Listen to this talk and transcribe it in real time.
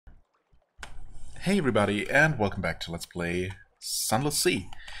Hey everybody, and welcome back to Let's Play Sunless Sea.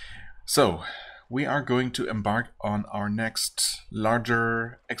 So, we are going to embark on our next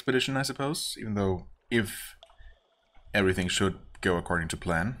larger expedition, I suppose, even though if everything should go according to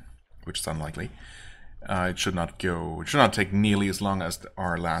plan, which is unlikely, it should not take nearly as long as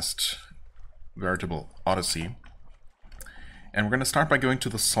our last veritable odyssey. And we're going to start by going to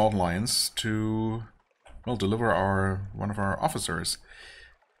the Salt Lions to, well, deliver one of our officers.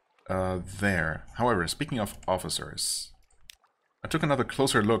 There. However, speaking of officers, I took another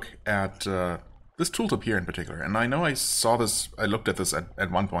closer look at this tooltip here in particular, and I know I looked at this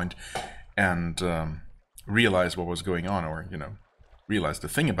at one point and realized what was going on, or, realized the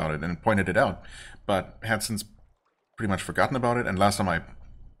thing about it and pointed it out, but had since pretty much forgotten about it. And last time I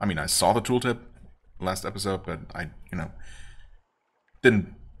saw the tooltip last episode, but I,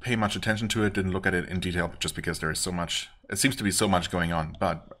 didn't pay much attention to it, didn't look at it in detail, just because there is so much, it seems to be so much going on,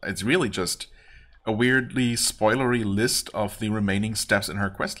 but it's really just a weirdly spoilery list of the remaining steps in her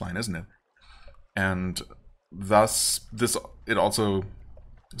questline, isn't it? And thus, it also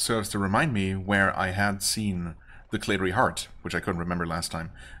serves to remind me where I had seen the Cladery Heart, which I couldn't remember last time.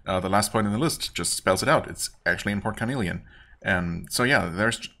 The last point in the list just spells it out. It's actually in Port Carnelian. And so yeah,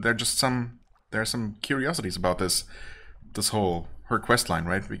 there are some curiosities about this whole her questline,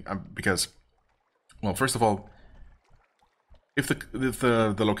 right? Because, well, first of all, if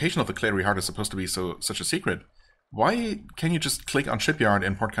the location of the Cladery Heart is supposed to be such a secret, why can you just click on Shipyard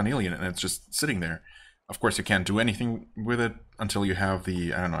in Port Carnelian and it's just sitting there? Of course, you can't do anything with it until you have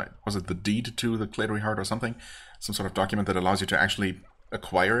the, I don't know, was it the deed to the Cladery Heart or something? Some sort of document that allows you to actually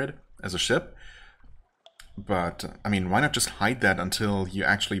acquire it as a ship. But, I mean, why not just hide that until you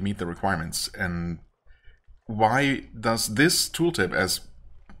actually meet the requirements? And why does this tooltip, as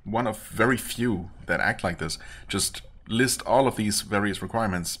one of very few that act like this, just list all of these various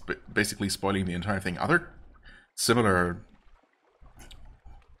requirements, basically spoiling the entire thing? Other similar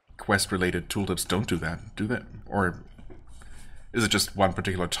quest-related tooltips don't do that, do they? Or is it just one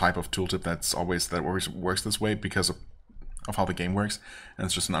particular type of tooltip that always works this way because of how the game works, and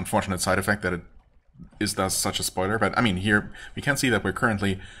it's just an unfortunate side effect that it is thus such a spoiler? But I mean, here we can see that we're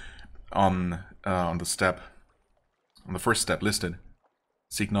currently on the first step listed: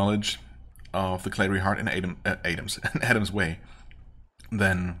 seek knowledge of the Cladery Heart in Adam's Way.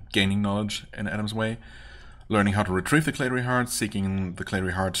 Then gaining knowledge in Adam's Way, learning how to retrieve the Cladery Heart, seeking the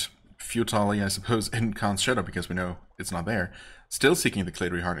Cladery Heart futilely, I suppose, in Khan's Shadow, because we know it's not there. Still seeking the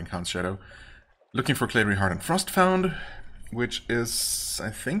Cladery Heart in Khan's Shadow, looking for Cladery Heart in Frostfound, which is, I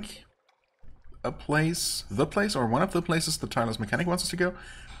think, the place, or one of the places the Tireless Mechanic wants us to go,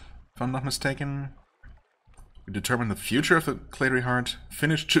 if I'm not mistaken. We determine the future of the Cladery Heart,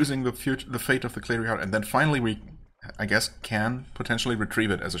 finish choosing the fate of the Cladery Heart, and then finally we, I guess, can potentially retrieve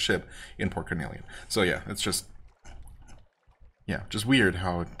it as a ship in Port Carnelian. So yeah, it's just weird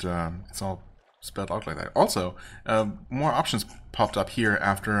how it's all spelled out like that. Also, more options popped up here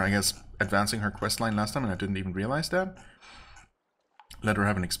after, I guess, advancing her questline last time, and I didn't even realize that. Let her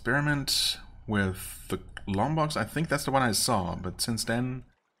have an experiment with the Longbox. I think that's the one I saw, but since then,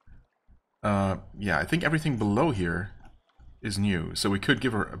 yeah, I think everything below here is new. So we could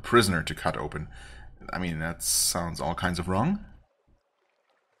give her a prisoner to cut open. I mean, that sounds all kinds of wrong.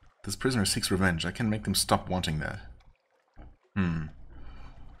 This prisoner seeks revenge. I can make them stop wanting that.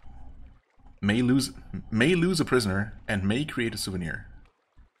 May lose a prisoner and may create a souvenir.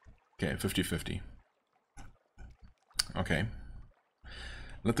 Okay, 50-50. Okay.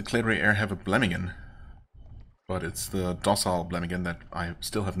 Let the Cladery heir have a Blemigan. But it's the docile Blemigan that I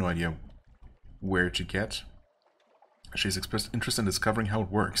still have no idea where to get. She's expressed interest in discovering how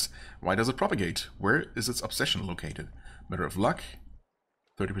it works. Why does it propagate? Where is its obsession located? Matter of luck.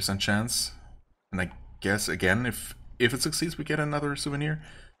 30% chance. And I guess, again, if it succeeds, we get another souvenir.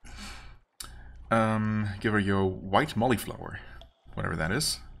 Give her your white molliflower. Whatever that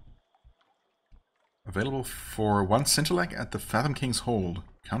is. Available for 1 Scintillac at the Fathom King's Hold.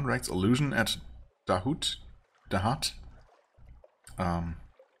 Counteracts illusion at Dahat.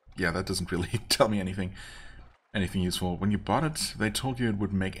 Yeah, that doesn't really tell me anything useful. When you bought it, they told you it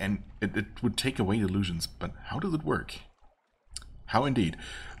would it would take away illusions, but how does it work? How indeed?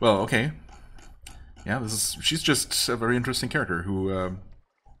 Well, okay. Yeah, she's just a very interesting character who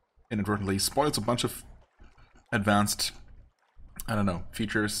inadvertently spoils a bunch of advanced, I don't know,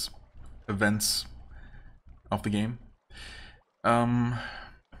 features, events of the game.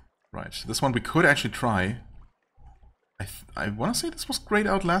 Right, this one we could actually try. I want to say this was grayed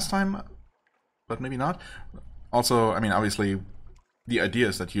out last time, but maybe not. Also, I mean, obviously, the idea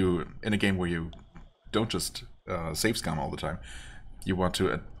is that you, in a game where you don't just save scum all the time, you want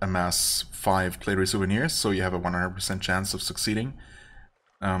to amass 5 Clay souvenirs, so you have a 100% chance of succeeding.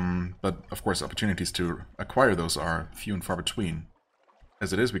 But of course, opportunities to acquire those are few and far between.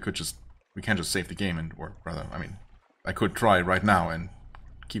 As it is, we can't just save the game, and or rather, I mean, I could try right now and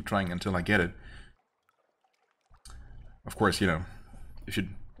keep trying until I get it. Of course, you know, if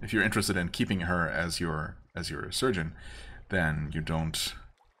you're interested in keeping her as your surgeon, then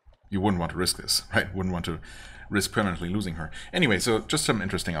you wouldn't want to risk this, right? Wouldn't want to risk permanently losing her. Anyway, so just some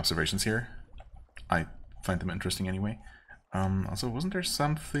interesting observations here. I find them interesting anyway. Also, wasn't there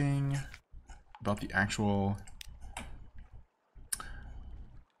something about the actual...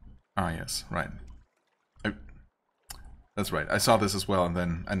 Ah, yes, right. That's right. I saw this as well, and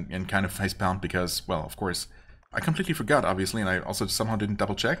then and kind of facepalmed because, well, of course, I completely forgot, obviously, and I also somehow didn't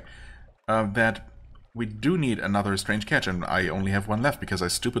double check that we do need another strange catch, and I only have one left because I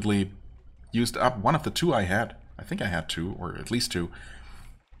stupidly used up one of the 2 I had. I think I had 2, or at least 2,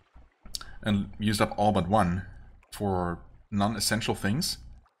 and used up all but 1 for non-essential things.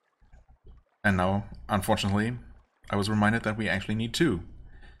 And now, unfortunately, I was reminded that we actually need 2.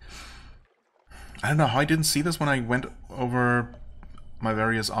 I don't know how I didn't see this when I went over my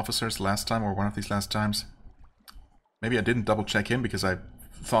various officers last time, or one of these last times. Maybe I didn't double check him because I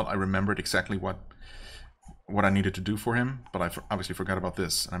thought I remembered exactly what I needed to do for him, but I obviously forgot about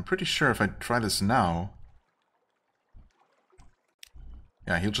this. And I'm pretty sure if I try this now,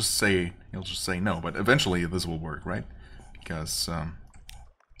 yeah, he'll just say no. But eventually this will work, right? Because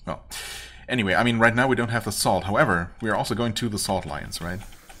well, anyway, I mean, right now we don't have the salt. However, we are also going to the salt lions, right?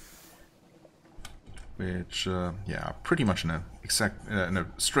 Which, yeah, pretty much in a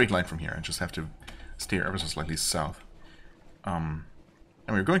straight line from here. I just have to steer ever so slightly south. And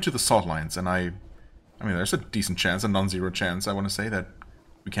we're going to the salt lions, and I mean, there's a decent chance, a non-zero chance, I want to say, that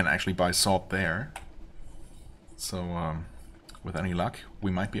we can actually buy salt there. So, with any luck,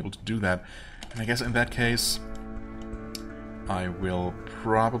 we might be able to do that. And I guess in that case, I will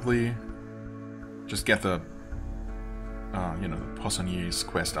probably just get the, you know, the Poissonnier's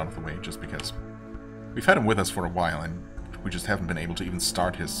quest out of the way, just because we've had him with us for a while, and we just haven't been able to even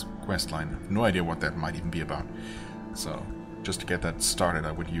start his quest line. I have no idea what that might even be about. So, just to get that started,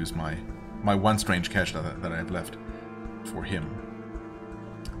 I would use my one strange catch that I have left for him.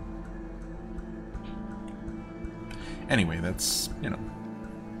 Anyway, that's, you know,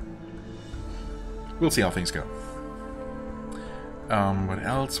 we'll see how things go. What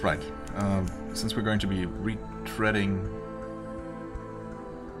else? Right. Since we're going to be retreading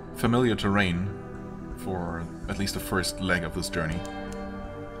familiar terrain for at least the first leg of this journey,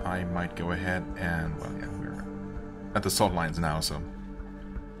 I might go ahead and, well, yeah, we're at the salt lines now, so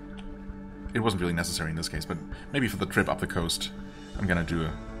it wasn't really necessary in this case, but maybe for the trip up the coast, I'm gonna do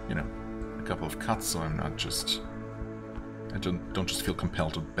a couple of cuts, so I'm not just, I don't just feel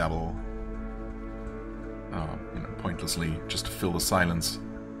compelled to babble, pointlessly, just to fill the silence,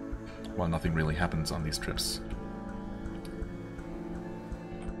 while nothing really happens on these trips.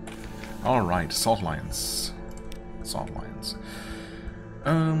 Alright, salt lions. Salt lions.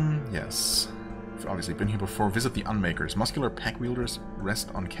 Yes. I've obviously been here before. Visit the Unmakers. Muscular pack wielders rest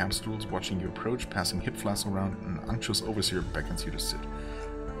on camp stools, watching you approach, passing hip flasks around, and an unctuous overseer beckons you to sit.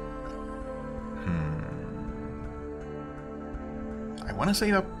 I want to say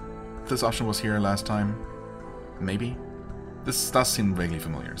that this option was here last time. Maybe? This does seem vaguely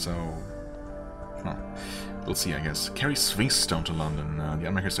familiar, so... Huh. We'll see, I guess. Carry Swingstone to London. The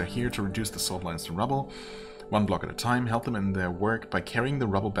Unmakers are here to reduce the salt lines to rubble. One block at a time. Help them in their work by carrying the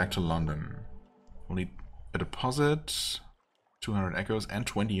rubble back to London. We'll need a deposit, 200 echoes, and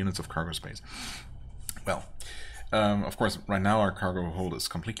 20 units of cargo space. Well, of course, right now our cargo hold is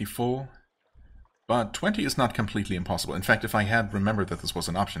completely full, but 20 is not completely impossible. In fact, if I had remembered that this was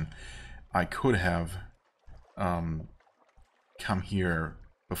an option, I could have come here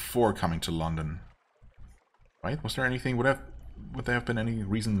before coming to London. Right? Was there anything, would there have been any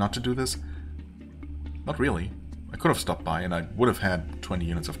reason not to do this? Not really. I could have stopped by and I would have had 20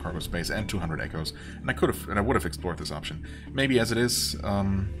 units of cargo space and 200 echoes, and I would have explored this option. Maybe as it is, I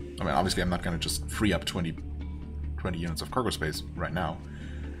mean, obviously I'm not going to just free up 20 units of cargo space right now.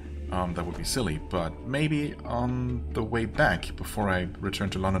 That would be silly, but maybe on the way back, before I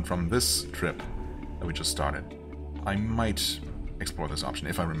return to London from this trip that we just started, I might explore this option,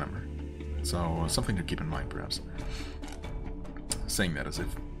 if I remember. So, something to keep in mind, perhaps. Saying that as if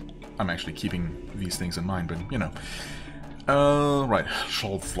I'm actually keeping these things in mind, but, you know. Right.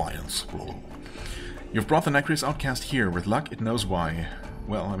 Salt lions. You've brought the Necreous Outcast here. With luck, it knows why.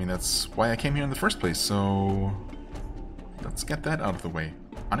 Well, I mean, that's why I came here in the first place, so... let's get that out of the way.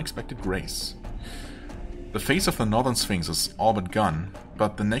 Unexpected grace. The face of the northern sphinx is all but gone,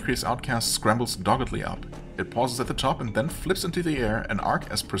 but the nacreous outcast scrambles doggedly up. It pauses at the top and then flips into the air, an arc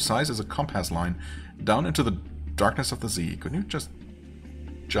as precise as a compass line, down into the darkness of the sea. Couldn't you just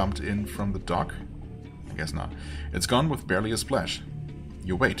jumped in from the dock? I guess not. It's gone with barely a splash.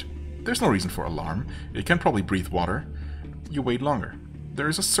 You wait. There's no reason for alarm. It can probably breathe water. You wait longer. There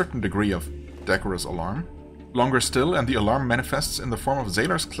is a certain degree of decorous alarm. Longer still, and the alarm manifests in the form of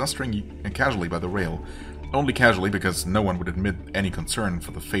sailors clustering casually by the rail. Only casually, because no one would admit any concern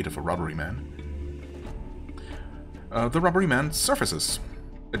for the fate of a rubbery man. The rubbery man surfaces.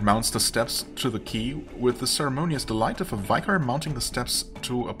 It mounts the steps to the quay with the ceremonious delight of a vicar mounting the steps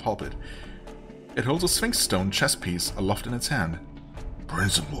to a pulpit. It holds a sphinx stone chess piece aloft in its hand.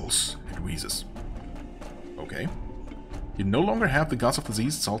 Principles, it wheezes. Okay. You no longer have the gods of the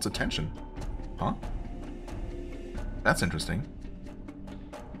seas salt's attention. Huh? That's interesting.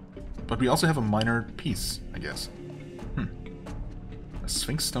 But we also have a minor piece, I guess. A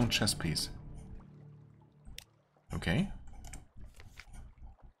sphinx stone chess piece. Okay.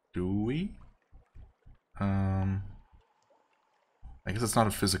 Do we? I guess it's not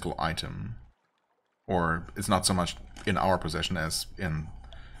a physical item. Or it's not so much in our possession as in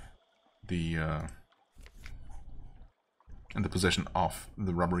the possession of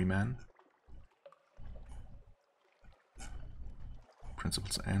the rubbery man.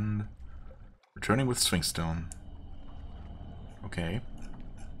 Principles end. Returning with Sphinx Stone. Okay.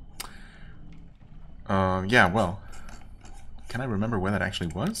 Yeah, well. Can I remember where that actually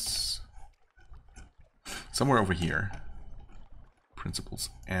was? Somewhere over here. Principles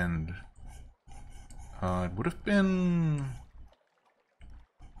end. It would have been...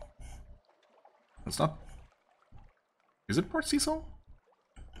 It's not... Is it Port Cecil?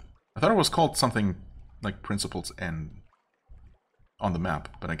 I thought it was called something like Principles End on the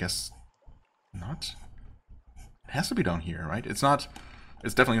map, but I guess not. It has to be down here, right? It's not...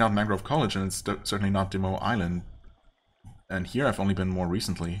 It's definitely not Mangrove College, and it's certainly not Demo Island. And here I've only been more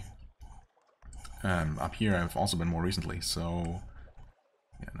recently. Up here I've also been more recently, so...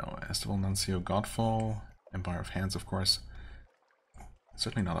 Yeah, no, Estival, Nuncio, Godfall, Empire of Hands, of course.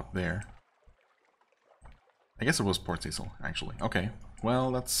 Certainly not up there. I guess it was Port Cecil, actually. Okay,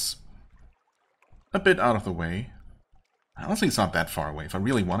 well, that's a bit out of the way. Honestly, it's not that far away, if I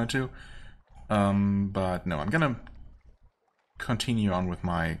really wanted to. But no, I'm gonna continue on with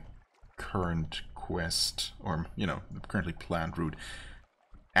my current quest, or, you know, the currently planned route.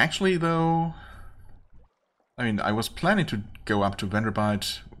 Actually, though... I mean, I was planning to go up to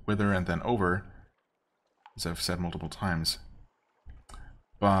Vanderbite, Wither, and then over, as I've said multiple times.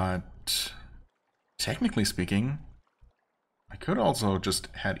 But, technically speaking, I could also just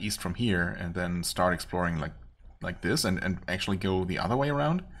head east from here and then start exploring like this, and actually go the other way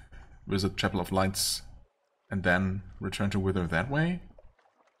around, visit Chapel of Lights, and then return to Wither that way.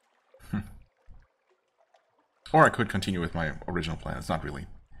 Or I could continue with my original plan. It's not really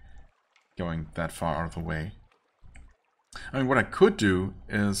going that far out of the way. I mean, what I could do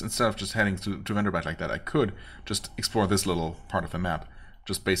is, instead of just heading to Vanderbite like that, I could just explore this little part of the map.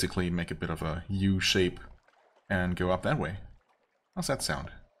 Just basically make a bit of a U shape and go up that way. How's that sound?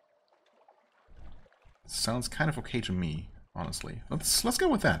 Sounds kind of okay to me, honestly. Let's go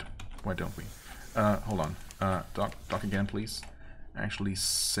with that. Why don't we? Hold on. Dock again, please. Actually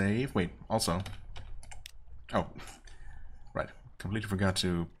save. Wait, also. Oh, right. Completely forgot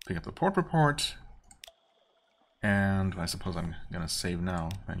to pick up the port report. And I suppose I'm gonna save now.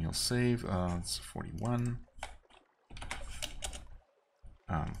 Manual save. It's 41.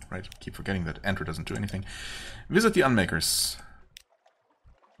 Right. Keep forgetting that enter doesn't do anything. Visit the Unmakers.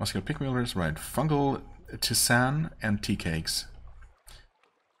 Muscular pick wielders. Right. Fungal tisane and tea cakes.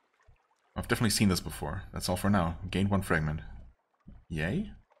 I've definitely seen this before. That's all for now. Gained 1 fragment.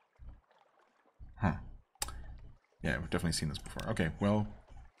 Yay? Huh. Yeah, we've definitely seen this before. Okay, well,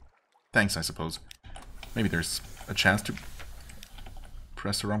 thanks, I suppose. Maybe there's a chance to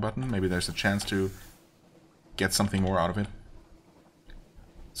press the wrong button. Maybe there's a chance to get something more out of it.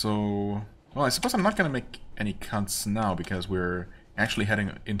 So, well, I suppose I'm not going to make any cuts now, because we're actually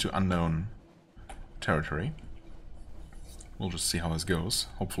heading into unknown territory. We'll just see how this goes.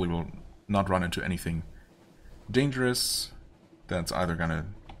 Hopefully we'll not run into anything dangerous that's either going to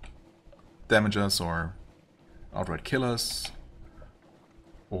damage us or outright kill us,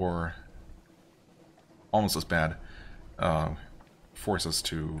 or almost as bad, force us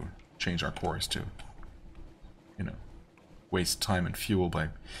to change our course to, you know, waste time and fuel by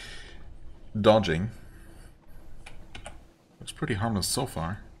dodging. Looks pretty harmless so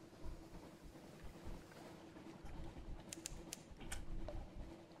far.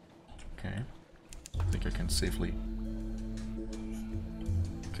 Okay. I think I can safely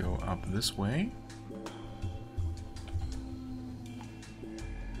go up this way.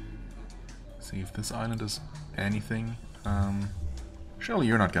 See if this island is anything. Surely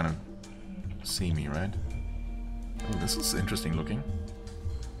you're not gonna see me, right? Oh, this is interesting looking.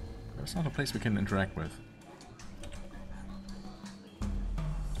 There's not a place we can interact with.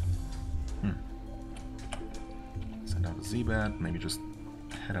 Send out a Z-Bat, maybe just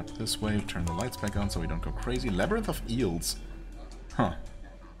head up this way, turn the lights back on so we don't go crazy. Labyrinth of Eels. Huh.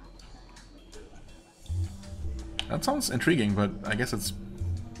 That sounds intriguing, but I guess it's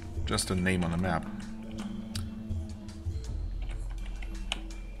just a name on a map.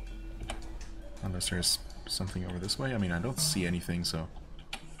 Unless there's something over this way. I mean, I don't see anything, so...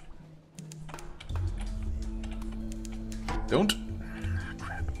 Don't!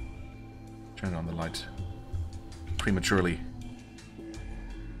 Crap. Turn on the light. Prematurely.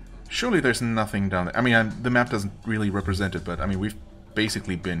 Surely there's nothing down there. I mean, the map doesn't really represent it, but I mean, we've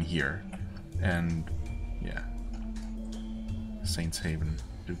basically been here. And, yeah. Saints Haven,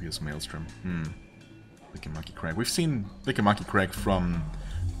 Dubious Maelstrom. Lickamacky Crag. We've seen Lickamacky Crag from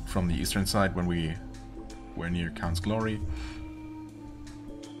the eastern side when we were near Count's Glory.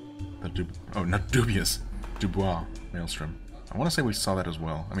 Oh, not Dubious. Dubois Maelstrom. I want to say we saw that as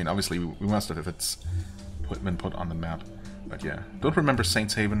well. I mean, obviously we must have if it's been put on the map. But yeah, don't remember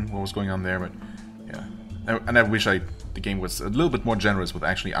Saints Haven, what was going on there, but yeah. And I wish the game was a little bit more generous with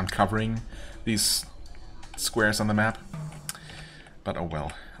actually uncovering these squares on the map. But oh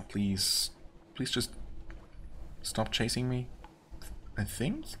well. Please just stop chasing me. I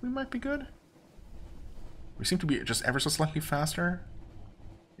think we might be good. We seem to be just ever so slightly faster.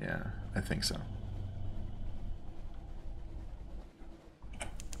 Yeah, I think so.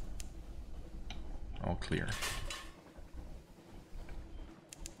 All clear.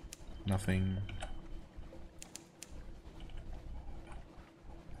 Nothing.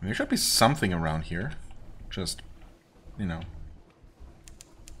 There should be something around here. Just, you know.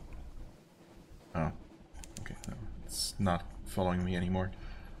 Oh. Okay, no, it's not following me anymore.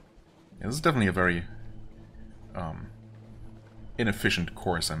 Yeah, this is definitely a very inefficient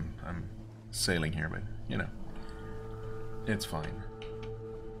course I'm sailing here, but you know, it's fine.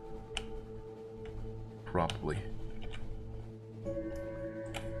 Probably.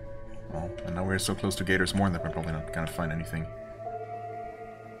 Well, and now we're so close to Gator's Morn that we're probably not gonna find anything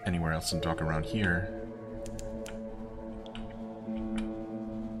anywhere else in dock around here.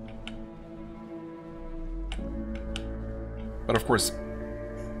 But of course,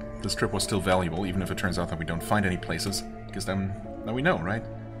 this trip was still valuable, even if it turns out that we don't find any places, because then we know, right?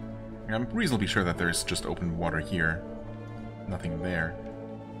 I'm reasonably sure that there's just open water here. Nothing there.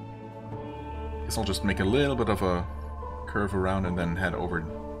 Guess I'll just make a little bit of a curve around and then head over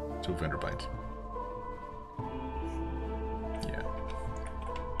to Vanderbite. Yeah.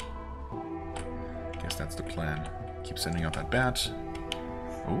 Guess that's the plan. Keep sending out that bat.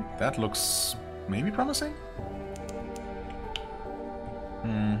 Oh, that looks maybe promising?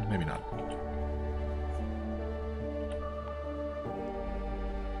 Maybe not.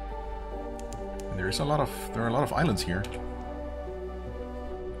 There are a lot of islands here.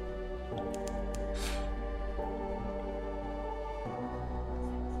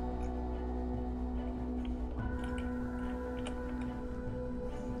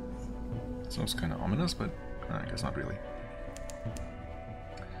 Sounds kind of ominous, but I guess not really.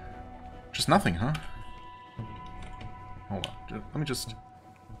 Just nothing, huh? Hold on. Let me just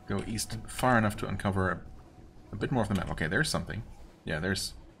go east far enough to uncover a bit more of the map. Okay, there's something. Yeah,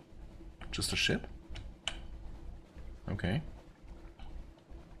 there's just a ship. Okay.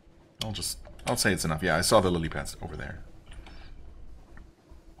 I'll say it's enough. Yeah, I saw the lily pads over there.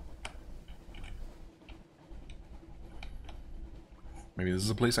 Maybe this is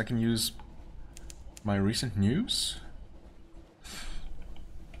a place I can use my recent news.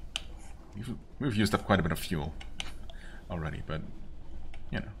 We've used up quite a bit of fuel already, but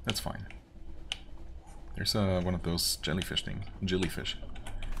you know, that's fine. There's one of those jellyfish.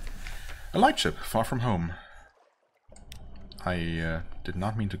 A lightship, far from home. I did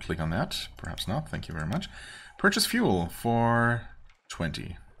not mean to click on that. Perhaps not. Thank you very much. Purchase fuel for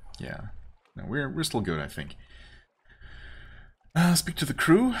 20. Yeah. No, we're still good, I think. Speak to the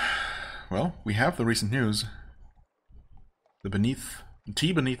crew. Well, we have the recent news. The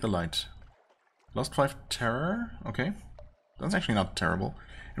tea beneath the light. Lost 5 terror. Okay. That's actually not terrible.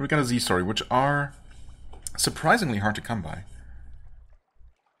 And we got a Z story, which are surprisingly hard to come by.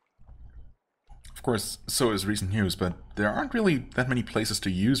 Of course, so is recent news, but there aren't really that many places to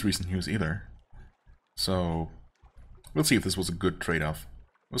use recent news either. So, we'll see if this was a good trade-off.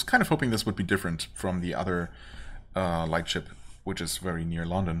 was kind of hoping this would be different from the other lightship, which is very near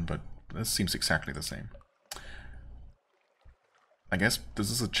London, but this seems exactly the same. I guess this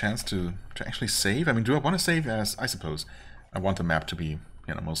is a chance to actually save. I mean, do I want to save? As I suppose I want the map to be,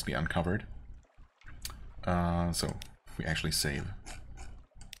 you know, mostly uncovered. So we actually save.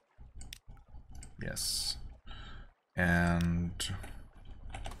 Yes. And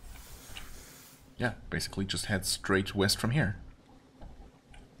yeah, basically just head straight west from here.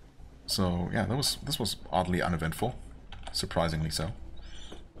 So yeah, this was oddly uneventful, surprisingly so.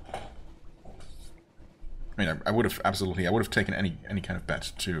 I mean, I would have taken any kind of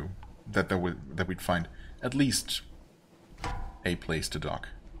bet to that we'd find at least a place to dock.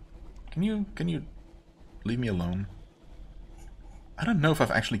 Can you leave me alone? I don't know if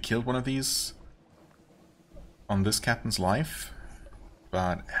I've actually killed one of these on this captain's life,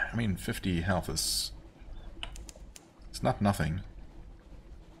 but I mean, 50 health is it's not nothing.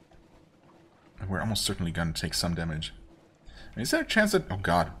 And we're almost certainly going to take some damage. I mean, is there a chance that... Oh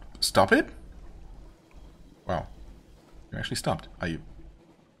god, stop it? Wow, you actually stopped. Are you...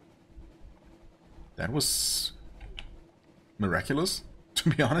 That was miraculous,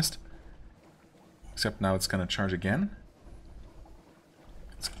 to be honest. Except now it's gonna charge again.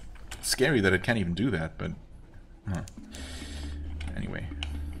 It's scary that it can't even do that, but... Anyway.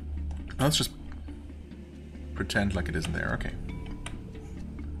 Let's just pretend like it isn't there. Okay.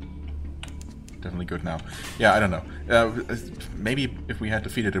 Definitely good now. Yeah, I don't know. Maybe if we had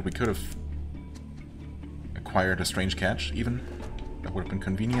defeated it, we could have acquired a strange catch, even. That would have been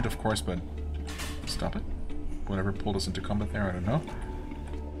convenient, of course, but... Stop it. Whatever pulled us into combat there, I don't know.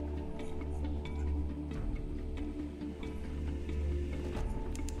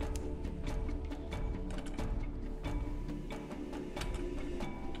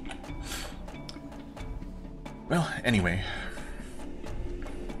 Well, anyway.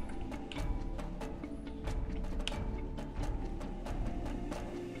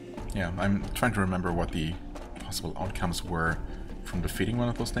 Yeah, I'm trying to remember what the possible outcomes were from defeating one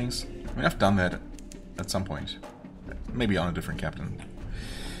of those things. I mean, I've done that at some point. Maybe on a different captain.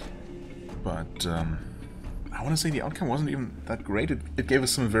 But, I want to say the outcome wasn't even that great. It gave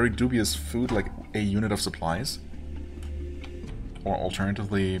us some very dubious food, like a unit of supplies. Or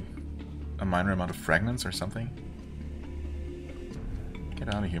alternatively, a minor amount of fragments or something.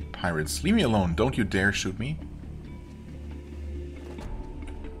 Get out of here, pirates. Leave me alone. Don't you dare shoot me.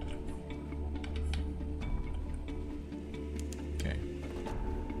 Okay.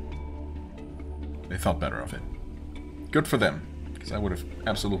 They thought better of it. Good for them, because I would have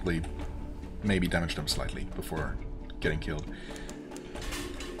absolutely maybe damaged them slightly before getting killed.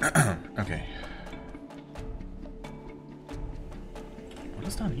 Okay. What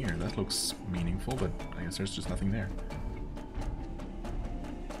is down here? That looks meaningful, but I guess there's just nothing there.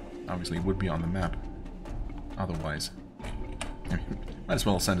 Obviously, it would be on the map. Otherwise. Might as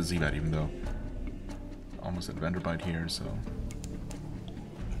well send a ZVAT, even though almost at Vanderbilt here, so...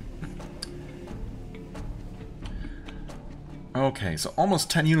 Okay, so almost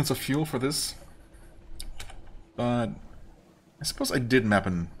 10 units of fuel for this. But I suppose I did map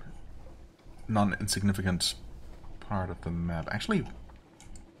a non-insignificant part of the map. Actually,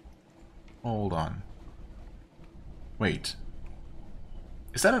 hold on. Wait.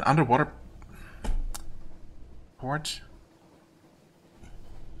 Is that an underwater port?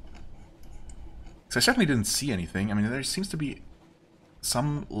 Because I certainly didn't see anything. I mean, there seems to be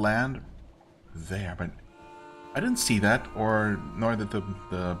some land there, but I didn't see that, or nor did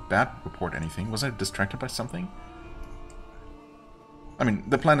the bat report anything. Was I distracted by something? I mean,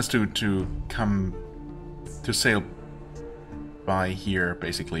 the plan is to come to sail by here,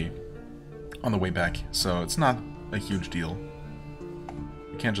 basically, on the way back. So it's not a huge deal.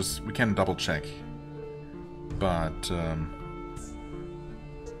 We can double check, but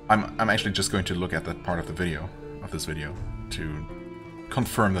I'm actually just going to look at that part of the video, this video, to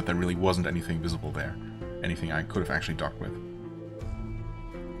confirm that there really wasn't anything visible there, anything I could have actually docked with.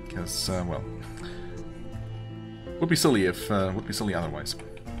 Because well, would be silly otherwise.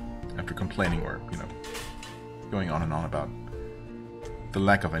 After complaining or going on and on about the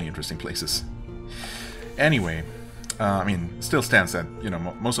lack of any interesting places. Anyway. I mean, it still stands that,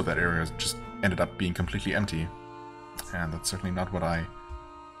 most of that area just ended up being completely empty. And that's certainly not what I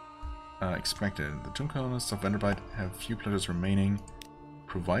expected. The tomb colonists of Vanderbilt have few pleasures remaining.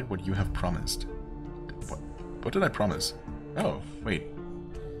 Provide what you have promised. What did I promise? Oh, wait.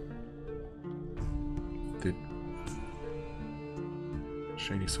 The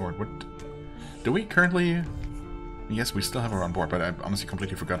Shady Sword. What? Do we currently... Yes, we still have her on board, but I honestly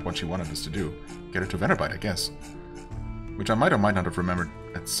completely forgot what she wanted us to do. Get her to Vanderbilt, I guess. Which I might or might not have remembered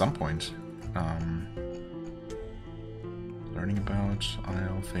at some point. Learning about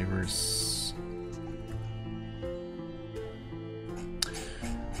isle favors.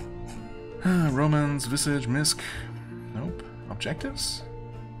 Romance, visage, misc. Nope. Objectives?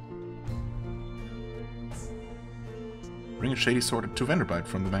 Bring a shady sword to Vanderbilt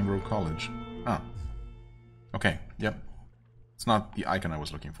from the Mangrove College. Ah. Okay, yep. It's not the icon I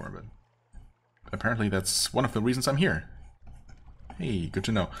was looking for, but apparently that's one of the reasons I'm here. Hey, good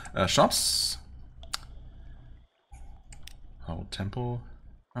to know. Shops? Oh, temple.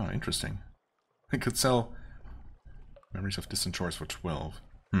 Oh, interesting. I could sell memories of distant shores for 12.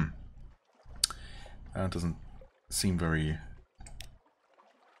 That doesn't seem very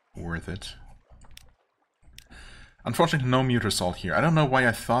worth it. Unfortunately, no muter salt here. I don't know why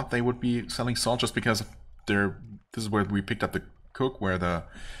I thought they would be selling salt, just because this is where we picked up the cook, where the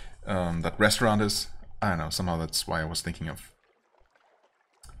that restaurant is. I don't know, somehow that's why I was thinking of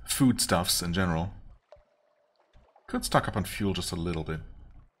foodstuffs in general. Could stock up on fuel just a little bit.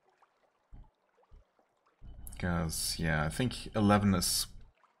 Because, yeah, I think 11 is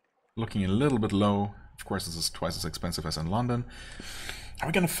looking a little bit low. Of course, this is twice as expensive as in London. Are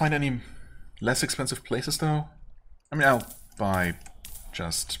we gonna find any less expensive places, though? I mean, I'll buy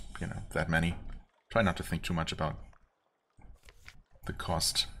just, you know, that many. Try not to think too much about the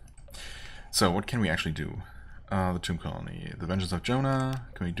cost. So, what can we actually do? The Tomb Colony. The Vengeance of Jonah.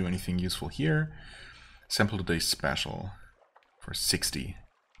 Can we do anything useful here? Sample Today's Special for 60.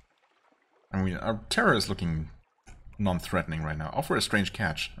 I mean, our terror is looking non-threatening right now. Offer a strange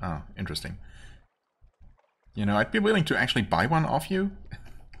catch. Ah, interesting. You know, I'd be willing to actually buy one off you.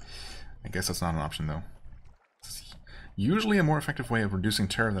 I guess that's not an option, though. It's usually a more effective way of reducing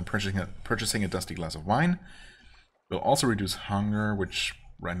terror than purchasing a dusty glass of wine. Will also reduce hunger, which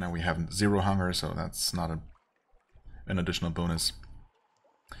right now we have 0 hunger, so that's not an additional bonus.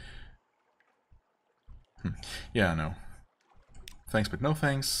 Yeah, no. Thanks, but no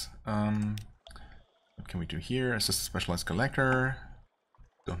thanks. What can we do here? Assist a specialized collector.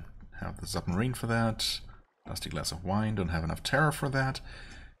 Don't have the submarine for that. Dusty glass of wine. Don't have enough terror for that.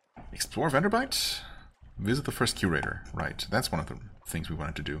 Explore Vanderbilt. Visit the first curator. Right, that's one of the things we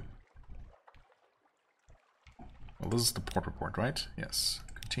wanted to do. Well, this is the port report, right? Yes.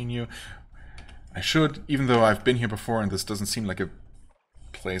 Continue. I should, even though I've been here before and this doesn't seem like a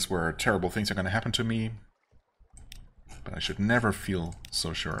place where terrible things are going to happen to me, but I should never feel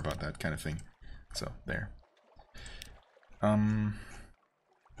so sure about that kind of thing. So, there.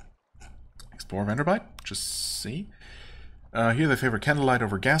 Explore Vanderbilt. Just see. Here they favor candlelight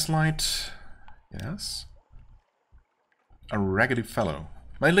over gaslight. Yes. A raggedy fellow.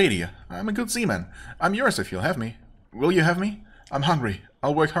 My lady, I'm a good seaman. I'm yours if you'll have me. Will you have me? I'm hungry.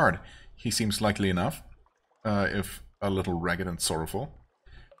 I'll work hard. He seems likely enough, if a little ragged and sorrowful.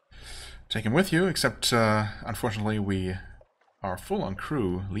 Take him with you, except, unfortunately, we are full on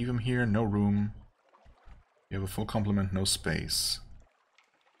crew. Leave him here, no room. You have a full complement, no space.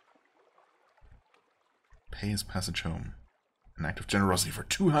 Pay his passage home. An act of generosity for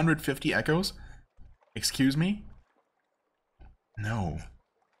 250 echoes? Excuse me? No.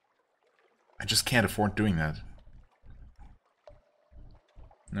 I just can't afford doing that.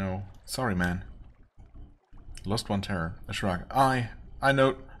 No. Sorry, man. Lost one terror. A shrug. I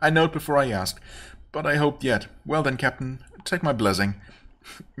note before I ask, but I hoped yet. Well then, Captain, take my blessing.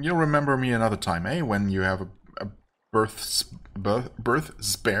 You'll remember me another time, eh? When you have a berth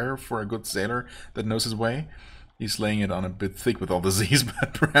spare for a good sailor that knows his way. He's laying it on a bit thick with all the Z's,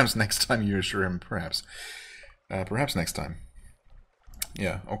 but perhaps next time you assure him. Perhaps. Perhaps next time.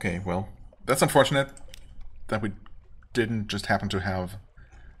 Yeah, okay, well, that's unfortunate that we didn't just happen to have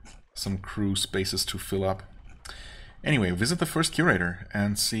some crew spaces to fill up. Anyway, visit the first curator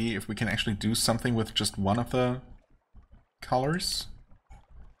and see if we can actually do something with just one of the colors.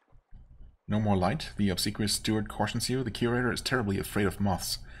 No more light. The obsequious steward cautions you. The curator is terribly afraid of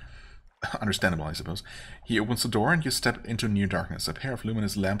moths. Understandable, I suppose. He opens the door and you step into near darkness. A pair of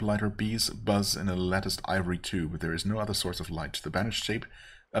luminous lamplighter bees buzz in a latticed ivory tube. There is no other source of light. A bandaged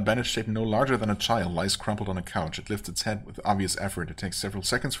shape no larger than a child lies crumpled on a couch. It lifts its head with obvious effort. It takes several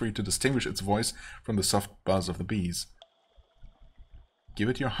seconds for you to distinguish its voice from the soft buzz of the bees. Give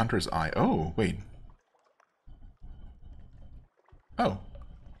it your hunter's eye. Oh, wait. Oh.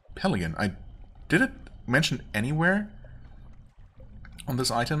 Pelican. Did it mention anywhere on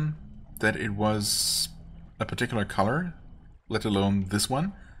this item that it was a particular color, let alone this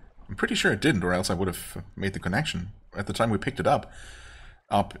one? I'm pretty sure it didn't, or else I would have made the connection. At the time we picked it up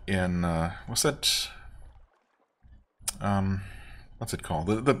in, what's that, what's it called?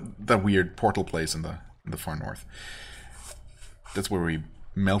 The weird portal place in the far north. That's where we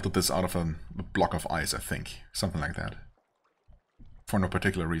melted this out of a block of ice, I think. Something like that. For no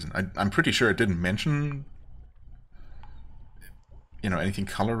particular reason. I'm pretty sure it didn't mention, you know, anything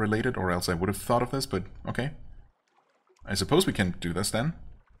color related, or else I would have thought of this, but okay. I suppose we can do this then.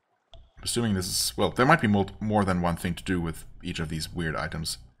 Assuming this is, well, there might be more than one thing to do with each of these weird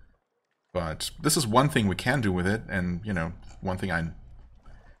items. But this is one thing we can do with it, and, you know, one thing I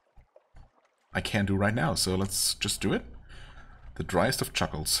can do right now, so let's just do it. The driest of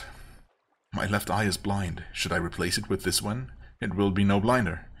chuckles. My left eye is blind. Should I replace it with this one? It will be no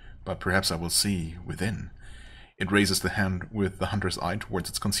blinder, but perhaps I will see within. It raises the hand with the hunter's eye towards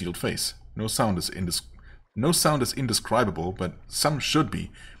its concealed face. No sound is indescribable, but some should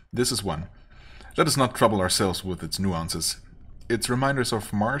be. This is one. Let us not trouble ourselves with its nuances. Its reminders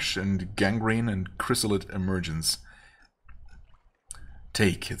of marsh and gangrene and chrysalid emergence.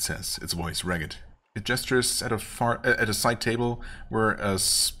 Take, it says, its voice ragged. It gestures at a side table where a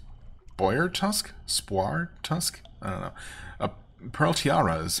spoir tusk? I don't know. A pearl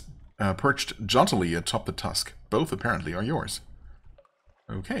tiara is perched jauntily atop the tusk. Both apparently are yours.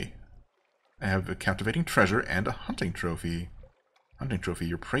 Okay. I have a captivating treasure and a hunting trophy. Hunting trophy.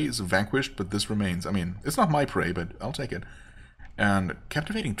 Your prey is vanquished, but this remains. I mean, it's not my prey, but I'll take it. And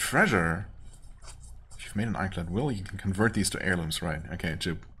captivating treasure. If you've made an ironclad will, you can convert these to heirlooms, right? Okay,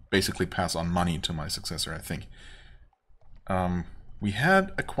 to basically pass on money to my successor, I think. We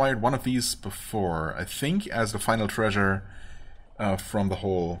had acquired one of these before, I think, as the final treasure from the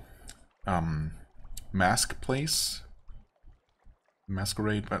whole mask place.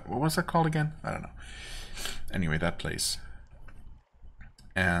 Masquerade, but what was that called again? I don't know. Anyway, that place.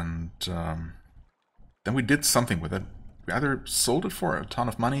 And then we did something with it. We either sold it for a ton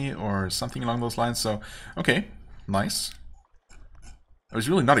of money or something along those lines. So, okay, nice. I was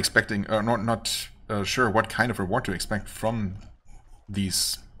really not expecting, not sure what kind of reward to expect from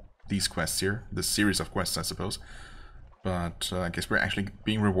these quests here, this series of quests, I suppose. But I guess we're actually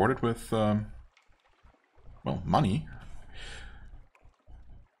being rewarded with, well, money.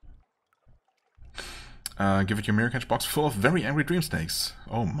 Give it your mirror catch box full of very angry dream snakes.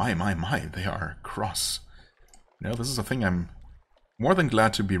 Oh my, they are cross. You know, this is a thing I'm more than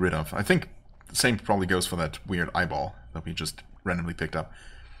glad to be rid of. I think the same probably goes for that weird eyeball that we just randomly picked up.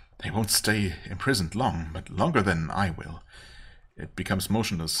 They won't stay imprisoned long, but longer than I will. It becomes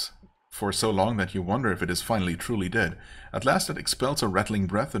motionless for so long that you wonder if it is finally truly dead. At last it expels a rattling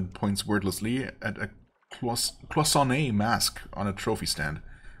breath and points wordlessly at a cloisonné mask on a trophy stand.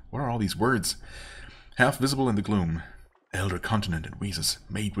 What are all these words? Half visible in the gloom. Elder continent, it wheezes,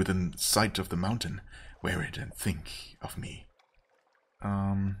 made within sight of the mountain. Wear it and think of me.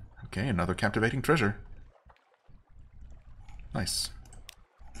 Okay, another captivating treasure. Nice.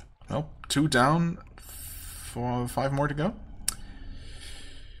 Well, 2 down, 5 more to go.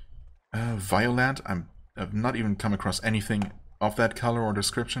 Violet, I've not even come across anything of that color or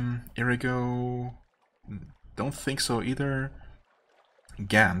description. Irigo, don't think so either.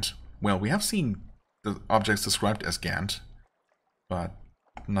 Gant, well, we have seen the objects described as Gant, but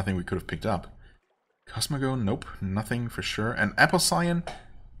nothing we could have picked up. Cosmogo, nope, nothing for sure. And Apocyan,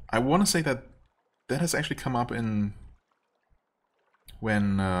 I want to say that has actually come up in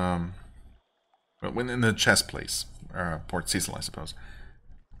when in the chess place, Port Cecil, I suppose.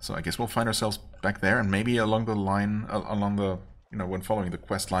 So I guess we'll find ourselves back there, and maybe along the line, when following the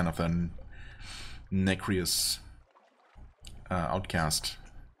quest line of the Nacreous outcast,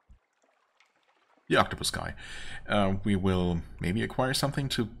 the octopus guy. We will maybe acquire something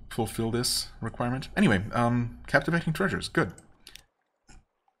to fulfill this requirement. Anyway, captivating treasures, good.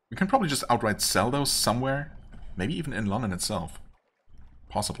 We can probably just outright sell those somewhere, maybe even in London itself,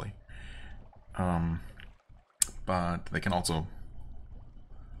 possibly. But they can also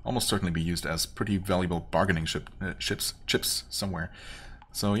almost certainly be used as pretty valuable bargaining chips somewhere.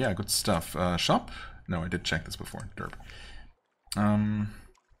 So yeah, good stuff. Shop? No, I did check this before. Derp.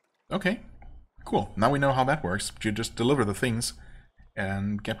 Okay. Cool. Now we know how that works. You just deliver the things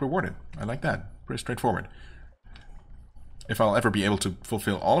and get rewarded. I like that. Pretty straightforward. If I'll ever be able to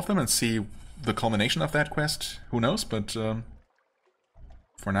fulfill all of them and see the culmination of that quest, who knows? But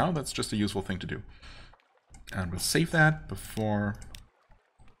for now, that's just a useful thing to do. And we'll save that before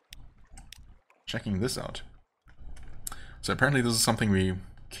checking this out. So apparently this is something we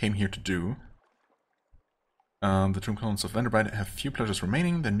came here to do. The tomb columns of Vanderbilt have few pleasures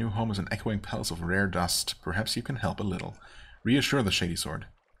remaining. Their new home is an echoing palace of rare dust. Perhaps you can help a little. Reassure the Shady Sword.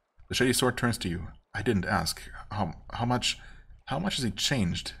 The Shady Sword turns to you. I didn't ask. How much has he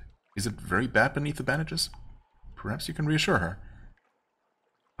changed? Is it very bad beneath the bandages? Perhaps you can reassure her.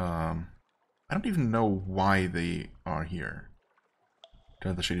 I don't even know why they are here.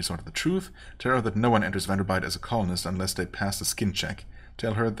 Tell her the shady sort of the truth. Tell her that no one enters Vanderbilt as a colonist unless they pass the skin check.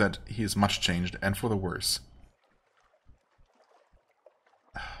 Tell her that he is much changed, and for the worse.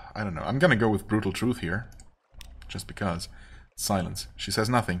 I don't know. I'm gonna go with brutal truth here. Just because. Silence. She says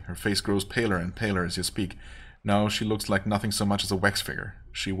nothing. Her face grows paler and paler as you speak. Now she looks like nothing so much as a wax figure.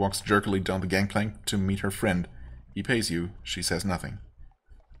 She walks jerkily down the gangplank to meet her friend. He pays you. She says nothing.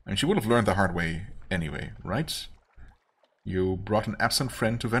 I mean, she would have learned the hard way anyway, right? You brought an absent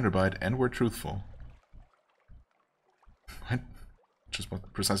friend to Vanderbilt and were truthful. What? Just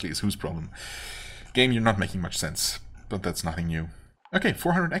what precisely is whose problem? Game, you're not making much sense. But that's nothing new. Okay,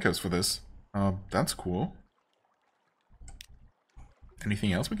 400 echoes for this. That's cool.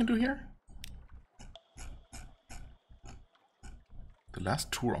 Anything else we can do here? The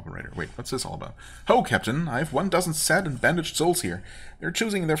last tour operator. Wait, what's this all about? Ho, Captain! I have 12 sad and bandaged souls here. They're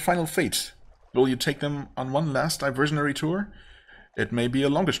choosing their final fate. Will you take them on one last diversionary tour? It may be a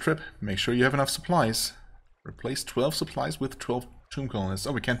longish trip. Make sure you have enough supplies. Replace 12 supplies with 12 tomb colonists.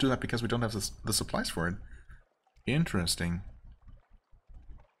 Oh, we can't do that because we don't have the supplies for it. Interesting.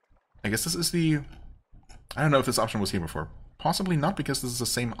 I guess this is the... I don't know if this option was here before. Possibly not, because this is the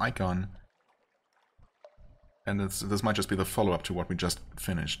same icon. And this might just be the follow-up to what we just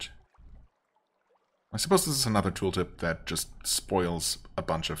finished. I suppose this is another tooltip that just spoils a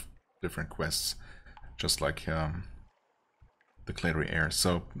bunch of different quests. Just like the Clary Air.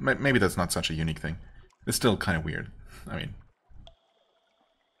 So maybe that's not such a unique thing. It's still kind of weird. I mean...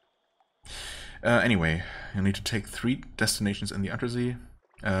 anyway, you'll need to take 3 destinations in the Untersee.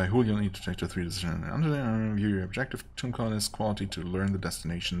 Who will you need to take to 3 destinations in the Untersee? Review your objective, tomb colonist quality to learn the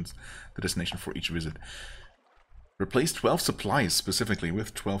destination for each visit. Replace 12 supplies specifically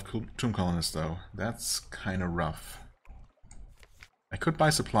with 12 tomb colonists, though. That's kind of rough. I could buy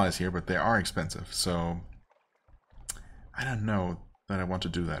supplies here, but they are expensive, so I don't know that I want to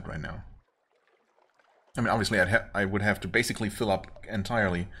do that right now. I mean, obviously, I would have to basically fill up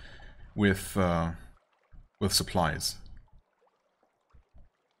entirely with supplies,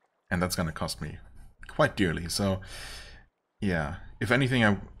 and that's going to cost me quite dearly. So, yeah, if anything,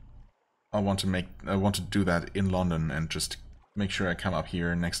 I want to do that in London and just make sure I come up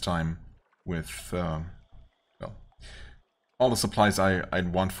here next time with well, all the supplies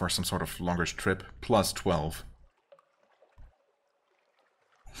I'd want for some sort of longer trip plus 12.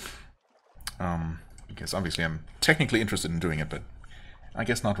 Because obviously I'm technically interested in doing it, but I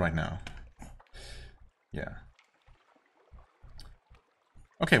guess not right now. Yeah.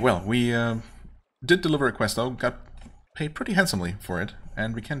 Okay, well, we did deliver a quest though, got paid pretty handsomely for it,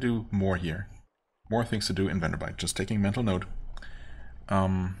 and we can do more here. More things to do in Vanderbilt. Just taking mental note.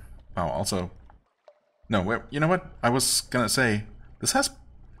 Oh, also... No, you know what? I was gonna say, this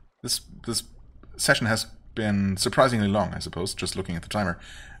session has been surprisingly long, I suppose, just looking at the timer.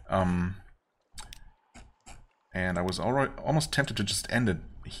 And I was almost tempted to just end it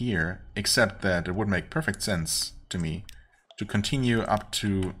here, except that it would make perfect sense to me to continue up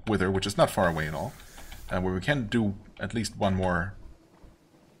to Wither, which is not far away at all, where we can do at least one more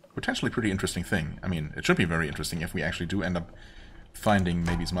potentially pretty interesting thing. I mean, it should be very interesting if we actually do end up finding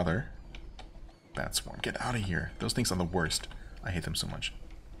Maybe's mother. Bad Swarm, get out of here. Those things are the worst. I hate them so much.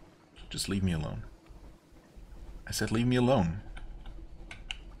 Just leave me alone. I said leave me alone.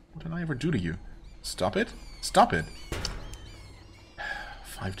 What did I ever do to you? Stop it? Stop it!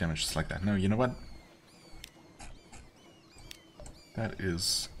 5 damage just like that. No, you know what? That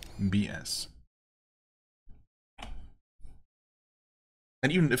is BS.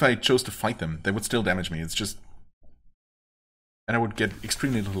 And even if I chose to fight them, they would still damage me. It's just... And I would get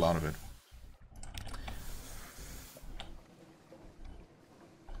extremely little out of it.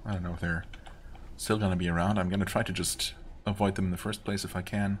 I don't know if they're still gonna be around. I'm gonna try to just avoid them in the first place if I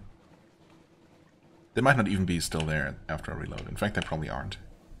can. They might not even be still there after I reload. In fact, they probably aren't.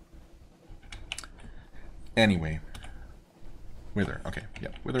 Anyway. Wither. Okay, yeah.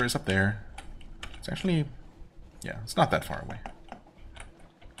 Wither is up there. It's actually... Yeah, it's not that far away. I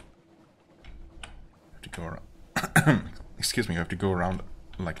have to go around... Excuse me, I have to go around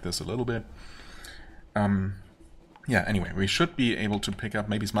like this a little bit. Yeah, anyway, we should be able to pick up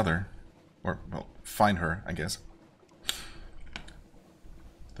Maybe's mother. Or, well, find her, I guess.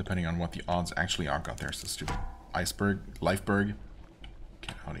 Depending on what the odds actually are. God, there's this stupid Lifeberg.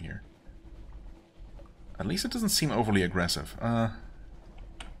 Get out of here. At least it doesn't seem overly aggressive. I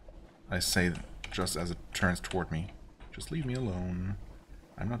say just as it turns toward me. Just leave me alone.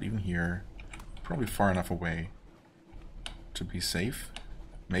 I'm not even here. Probably far enough away to be safe.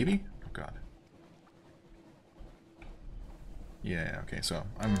 Maybe? Oh god. Yeah, okay, so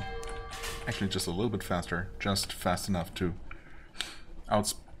I'm actually just a little bit faster. Just fast enough to...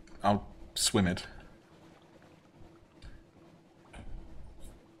 outswim it.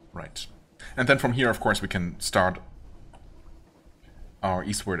 Right. And then from here, of course, we can start our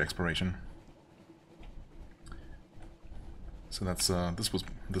eastward exploration. So that's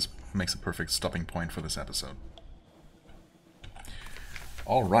this makes a perfect stopping point for this episode.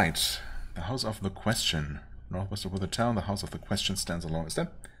 All right, the House of the Question, northwest of the town. The House of the Question stands alone. Is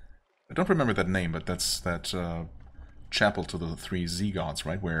that? I don't remember that name, but that's that chapel to the three Z gods,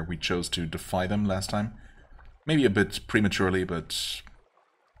 right? Where we chose to defy them last time. Maybe a bit prematurely, but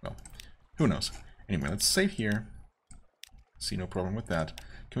well, who knows? Anyway, let's save here. See no problem with that.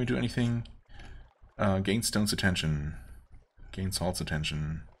 Can we do anything? Gain Stone's attention. Gain Salt's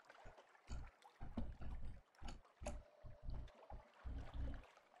attention.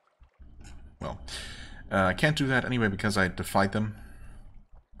 Well, I can't do that anyway because I defied them.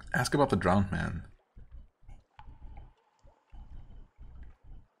 Ask about the drowned man.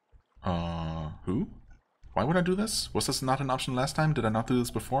 Who? Why would I do this? Was this not an option last time? Did I not do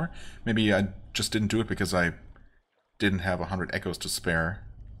this before? Maybe I just didn't do it because I didn't have 100 echoes to spare.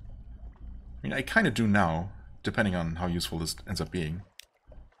 I mean, I kind of do now, depending on how useful this ends up being.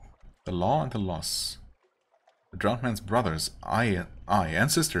 The law and the loss. The drowned man's brothers, I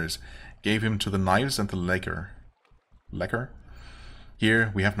and sisters, gave him to the knives and the lacquer. Lacquer?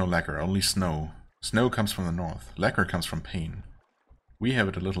 Here we have no lacquer, only snow. Snow comes from the north. Lacquer comes from pain. We have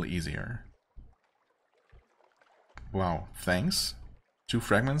it a little easier. Wow, thanks. 2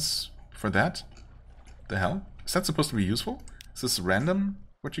 fragments for that? The hell? Is that supposed to be useful? Is this random,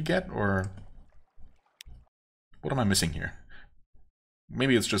 what you get, or... What am I missing here?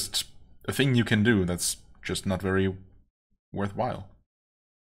 Maybe it's just a thing you can do that's just not very worthwhile.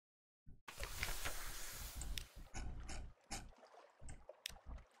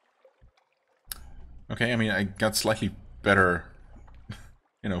 Okay, I mean, I got slightly better,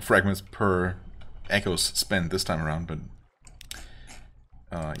 you know, fragments per echoes spent this time around, but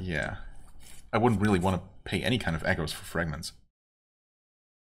yeah. I wouldn't really want to pay any kind of echoes for fragments.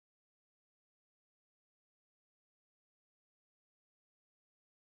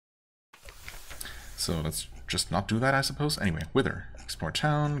 So let's just not do that, I suppose. Anyway, Wither. Explore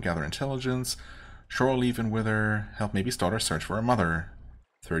town, gather intelligence, shore leave and Wither, help maybe's daughter search for her mother.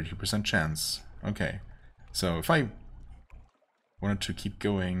 32% chance. Okay. So if I wanted to keep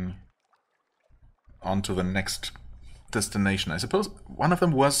going on to the next destination, I suppose one of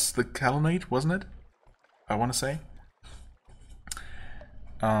them was the Colonnade, wasn't it? I want to say.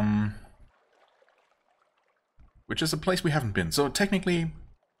 Which is a place we haven't been. So technically,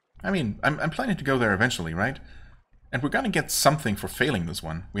 I mean, I'm planning to go there eventually, right? And we're gonna get something for failing this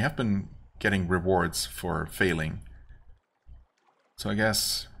one. We have been getting rewards for failing. So I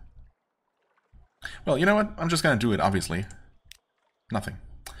guess... Well, you know what? I'm just gonna do it, obviously. Nothing.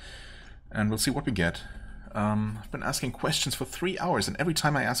 And we'll see what we get. I've been asking questions for 3 hours, and every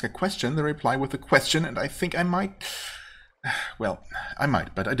time I ask a question, they reply with a question, and I think I might... Well, I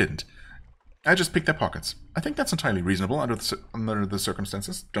might, but I didn't. I just picked their pockets. I think that's entirely reasonable under the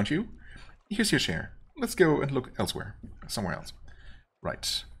circumstances, don't you? Here's your share. Let's go and look elsewhere. Somewhere else.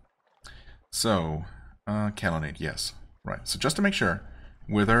 Right. So, Colonnade, yes. Right, so just to make sure,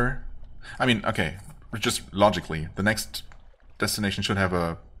 Wither... I mean, okay, just logically, the next destination should have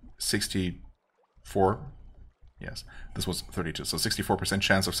a 64... Yes, this was 32, so 64%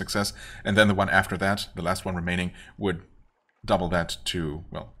 chance of success, and then the one after that, the last one remaining, would double that to,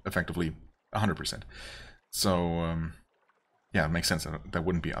 well, effectively 100%. So, yeah, it makes sense that there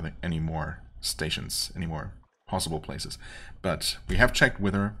wouldn't be any more stations, any more possible places. But we have checked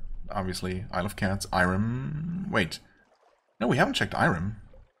Wither, obviously, Isle of Cats, Irem... Wait. No, we haven't checked Irem.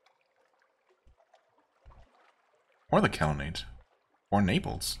 Or the Colonnade. Or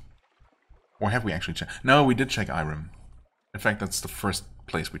Naples. Or have we actually checked? No, we did check Irem. In fact, that's the first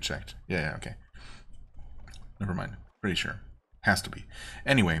place we checked. Yeah, okay. Never mind. Pretty sure. Has to be.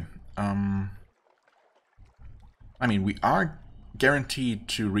 Anyway, I mean, we are guaranteed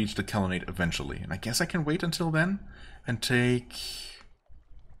to reach the Colonnade eventually. And I guess I can wait until then and take...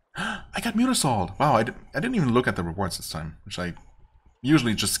 I got Mutasalt! Wow, I didn't even look at the rewards this time, which I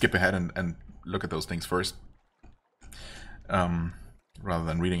usually just skip ahead and look at those things first. Rather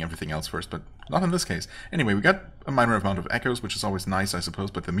than reading everything else first, but not in this case. Anyway, we got a minor amount of echoes, which is always nice, I suppose,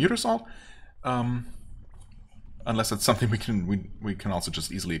 but the Mutasalt, unless it's something we can also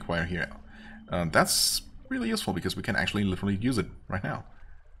just easily acquire here, that's really useful because we can actually literally use it right now.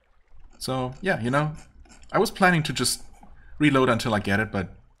 So, yeah, you know, I was planning to just reload until I get it, but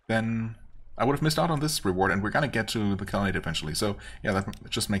then I would have missed out on this reward, and we're gonna get to the Colonnade eventually. So, yeah, that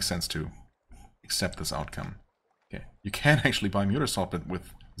just makes sense to accept this outcome. Okay, you can actually buy Muter Salt, but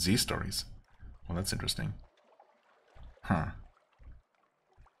with Z stories. Well, that's interesting. Huh.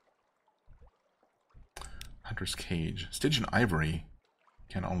 Hunter's Cage. Stygian Ivory.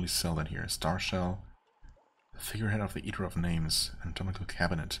 Can only sell that here. Star Shell. Figurehead of the Eater of Names. Anatomical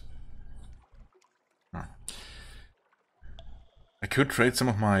Cabinet. Huh. I could trade some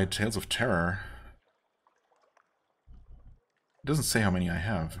of my Tales of Terror. It doesn't say how many I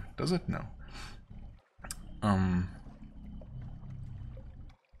have, does it? No.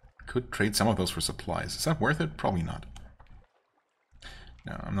 Could trade some of those for supplies. Is that worth it? Probably not.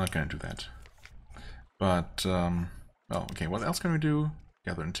 No, I'm not going to do that. But, well, okay, what else can we do?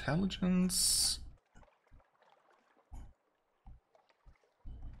 Gather intelligence.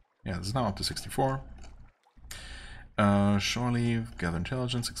 Yeah, this is now up to 64. Shore leave, gather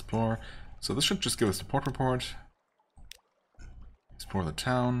intelligence, explore. So this should just give us the port report. Explore the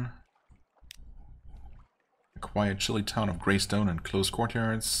town. A quiet, chilly town of grey stone and closed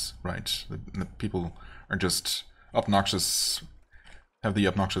courtyards. Right, the people are just obnoxious, have the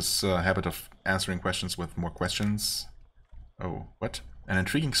obnoxious habit of answering questions with more questions. Oh, what? An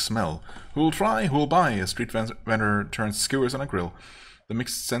intriguing smell. Who'll try, who'll buy? A street vendor turns skewers on a grill. The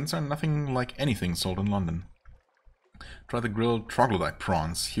mixed scents are nothing like anything sold in London. Try the grilled troglodyte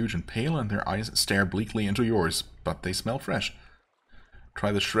prawns, huge and pale, and their eyes stare bleakly into yours, but they smell fresh.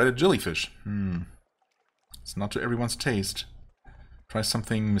 Try the shredded jellyfish. It's not to everyone's taste. Try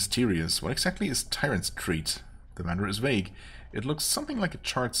something mysterious. What exactly is Tyrant's treat? The vendor is vague. It looks something like a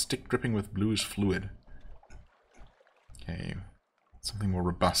charred stick dripping with bluish fluid. Okay. Something more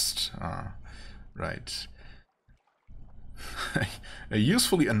robust. Ah, right. A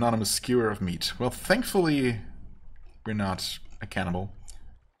usefully anonymous skewer of meat. Well, thankfully, we're not a cannibal.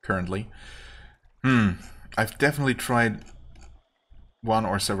 Currently. I've definitely tried one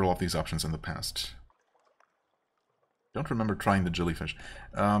or several of these options in the past. Don't remember trying the jellyfish.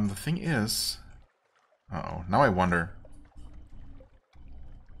 The thing is... Uh-oh, now I wonder...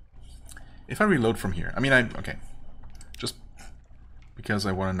 If I reload from here... I mean, okay. Just because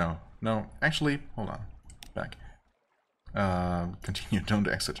I want to know. No, actually, hold on. Back. Continue, don't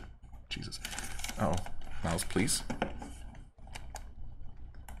exit. Jesus. Uh-oh. Mouse, please.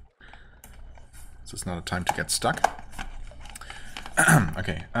 This is not a time to get stuck.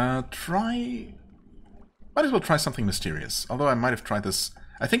 Okay, try... Might as well try something mysterious. Although I might have tried this...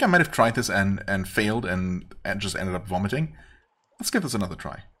 I think I might have tried this and failed and just ended up vomiting. Let's give this another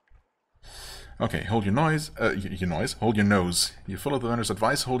try. Okay, hold your nose. Hold your nose. You follow the vendor's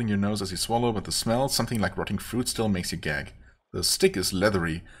advice, holding your nose as you swallow, but the smell, something like rotting fruit, still makes you gag. The stick is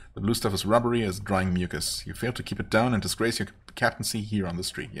leathery. The blue stuff is rubbery as drying mucus. You fail to keep it down and disgrace your captaincy here on the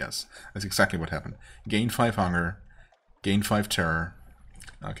street. Yes, that's exactly what happened. Gain 5 hunger. Gain 5 terror.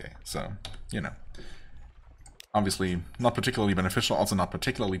 Okay, so, you know. Obviously, not particularly beneficial, also not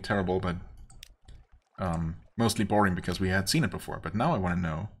particularly terrible, but mostly boring because we had seen it before. But now I want to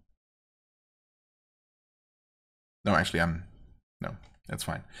know. No, actually, no, that's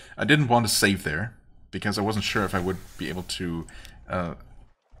fine. I didn't want to save there because I wasn't sure if I would be able to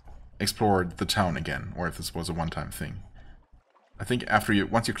explore the town again, or if this was a one-time thing. I think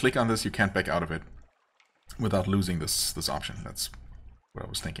once you click on this, you can't back out of it without losing this option. That's what I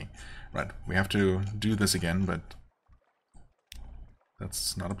was thinking. Right, we have to do this again, but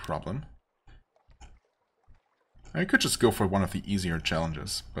that's not a problem. I could just go for one of the easier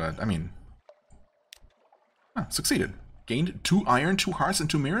challenges, but I mean... Ah, succeeded. Gained 2 iron, 2 hearts, and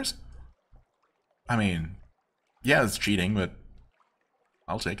 2 mirrors? I mean, yeah, it's cheating, but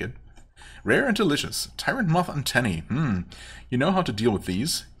I'll take it. Rare and delicious. Tyrant moth antennae. You know how to deal with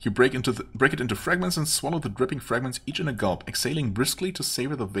these. You break it into fragments and swallow the dripping fragments each in a gulp, exhaling briskly to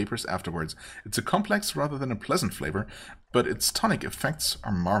savor the vapors afterwards. It's a complex rather than a pleasant flavor, but its tonic effects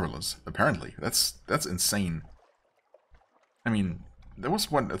are marvelous. Apparently, that's insane. I mean, there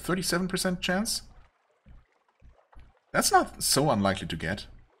was what, a 37% chance? That's not so unlikely to get,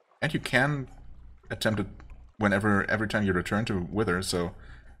 and you can attempt it every time you return to Wither. So.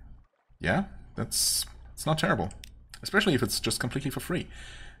 Yeah, it's not terrible. Especially if it's just completely for free.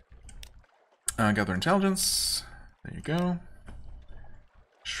 Gather intelligence. There you go.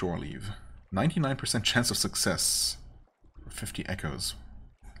 Shore leave. 99% chance of success. 50 echoes.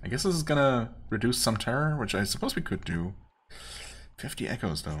 I guess this is gonna reduce some terror, which I suppose we could do. 50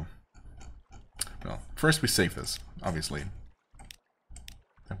 echoes, though. Well, first we save this, obviously.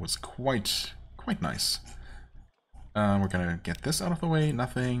 That was quite nice. We're gonna get this out of the way.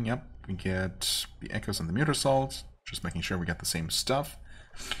 Nothing. Yep. We get the echoes and the muter salt, just making sure we get the same stuff.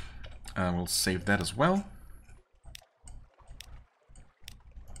 We'll save that as well,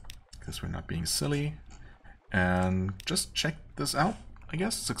 because we're not being silly. And just check this out, I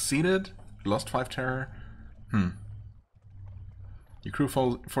guess. Succeeded. Lost 5 terror. Your crew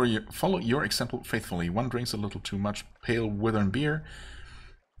follow your example faithfully. One drinks a little too much pale withern beer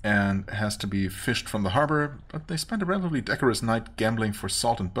and has to be fished from the harbor, but they spend a relatively decorous night gambling for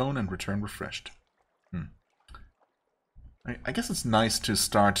salt and bone and return refreshed. I guess it's nice to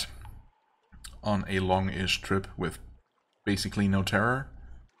start on a long-ish trip with basically no terror,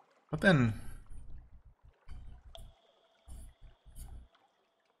 but then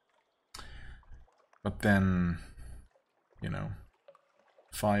you know,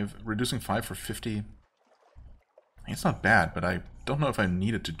 reducing 5 for 50, it's not bad, but I don't know if I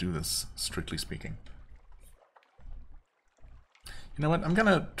needed to do this, strictly speaking. You know what, I'm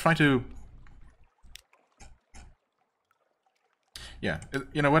gonna try to... Yeah,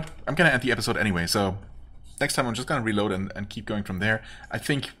 you know what, I'm gonna end the episode anyway, so next time I'm just gonna reload and keep going from there. I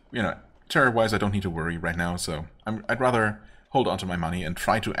think, you know, terror-wise I don't need to worry right now, so I'd rather hold on to my money and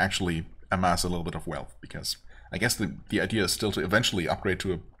try to actually amass a little bit of wealth, because I guess the idea is still to eventually upgrade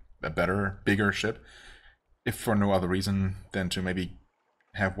to a better, bigger ship, if for no other reason than to maybe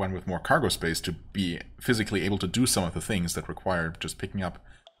have one with more cargo space to be physically able to do some of the things that require just picking up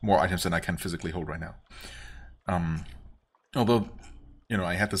more items than I can physically hold right now. Although, you know,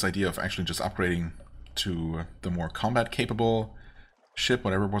 I had this idea of actually just upgrading to the more combat-capable ship,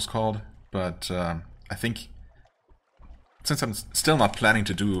 whatever it was called, but I think since I'm still not planning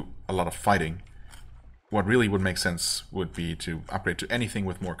to do a lot of fighting, what really would make sense would be to upgrade to anything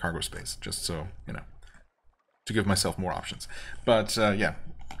with more cargo space, just so, you know, to give myself more options. But yeah,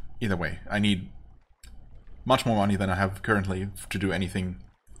 either way, I need much more money than I have currently to do anything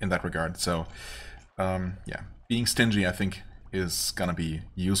in that regard. So yeah, being stingy, I think, is gonna be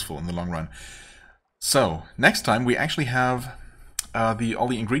useful in the long run. So next time we actually have all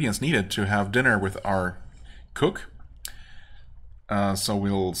the ingredients needed to have dinner with our cook. So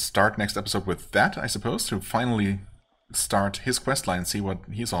we'll start next episode with that, I suppose, to finally start his questline and see what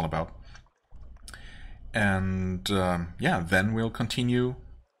he's all about. And yeah, then we'll continue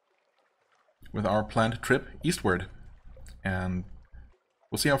with our planned trip eastward, and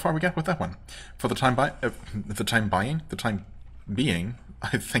we'll see how far we get with that one. For the time being,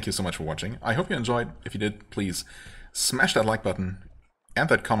 I thank you so much for watching. I hope you enjoyed. If you did, please smash that like button and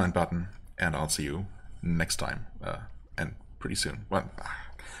that comment button, and I'll see you next time, and pretty soon.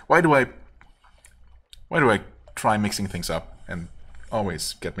 Why do I try mixing things up and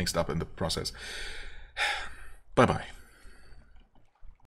always get mixed up in the process? Bye bye.